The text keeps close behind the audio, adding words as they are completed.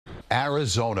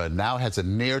Arizona now has a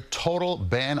near total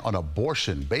ban on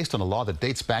abortion based on a law that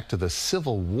dates back to the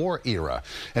Civil War era.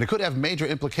 And it could have major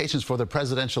implications for the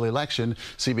presidential election.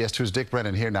 CBS 2's Dick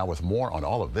Brennan here now with more on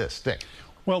all of this. Dick.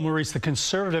 Well, Maurice, the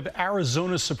conservative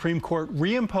Arizona Supreme Court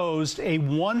reimposed a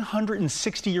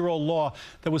 160-year-old law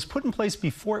that was put in place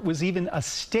before it was even a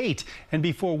state and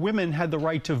before women had the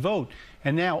right to vote.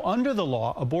 And now, under the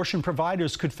law, abortion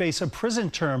providers could face a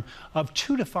prison term of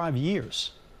 2 to 5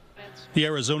 years. The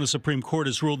Arizona Supreme Court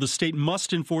has ruled the state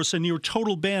must enforce a near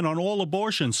total ban on all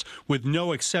abortions, with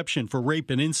no exception for rape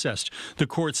and incest. The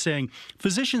court saying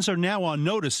physicians are now on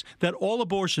notice that all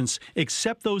abortions,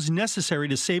 except those necessary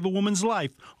to save a woman's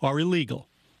life, are illegal.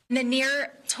 The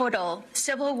near total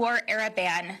Civil War era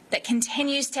ban that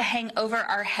continues to hang over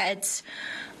our heads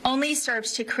only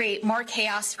serves to create more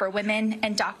chaos for women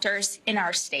and doctors in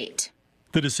our state.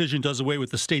 The decision does away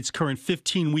with the state's current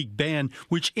 15-week ban,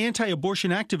 which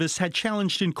anti-abortion activists had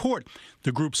challenged in court.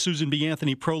 The group Susan B.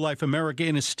 Anthony Pro-Life America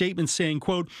in a statement saying,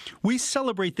 quote, "We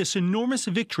celebrate this enormous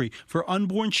victory for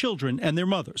unborn children and their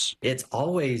mothers." It's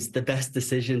always the best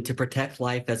decision to protect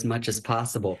life as much as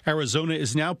possible. Arizona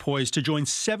is now poised to join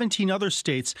 17 other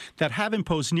states that have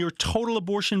imposed near total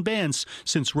abortion bans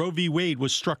since Roe v. Wade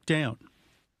was struck down.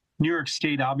 New York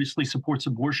State obviously supports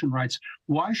abortion rights.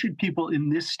 Why should people in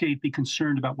this state be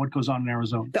concerned about what goes on in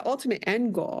Arizona? The ultimate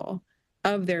end goal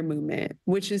of their movement,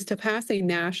 which is to pass a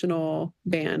national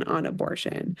ban on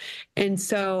abortion. And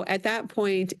so at that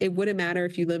point, it wouldn't matter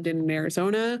if you lived in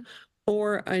Arizona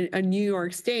or a New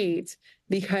York State,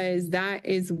 because that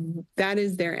is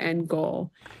their end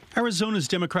goal. Arizona's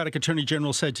Democratic Attorney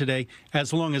General said today,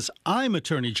 "As long as I'm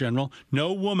Attorney General,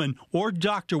 no woman or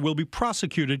doctor will be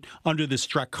prosecuted under this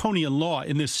draconian law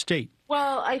in this state."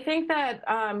 Well, I think that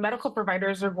medical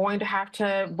providers are going to have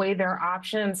to weigh their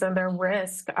options and their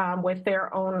risk with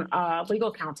their own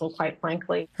legal counsel, quite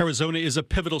frankly. Arizona is a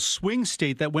pivotal swing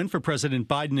state that went for President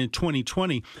Biden in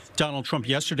 2020. Donald Trump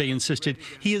yesterday insisted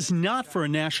he is not for a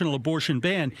national abortion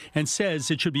ban and says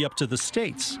it should be up to the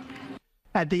states.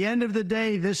 At the end of the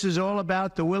day, this is all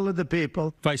about the will of the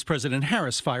people. Vice President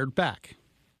Harris fired back.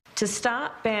 To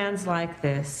stop bans like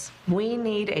this, we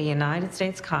need a United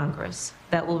States Congress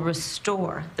that will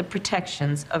restore the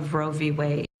protections of Roe v.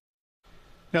 Wade.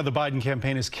 Now, the Biden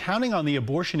campaign is counting on the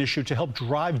abortion issue to help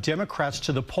drive Democrats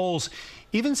to the polls.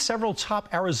 Even several top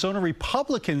Arizona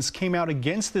Republicans came out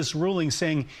against this ruling,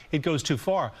 saying it goes too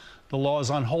far. The law is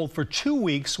on hold for 2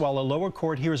 weeks while a lower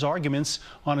court hears arguments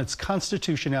on its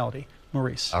constitutionality.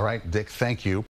 Maurice. All right, Dick, thank you.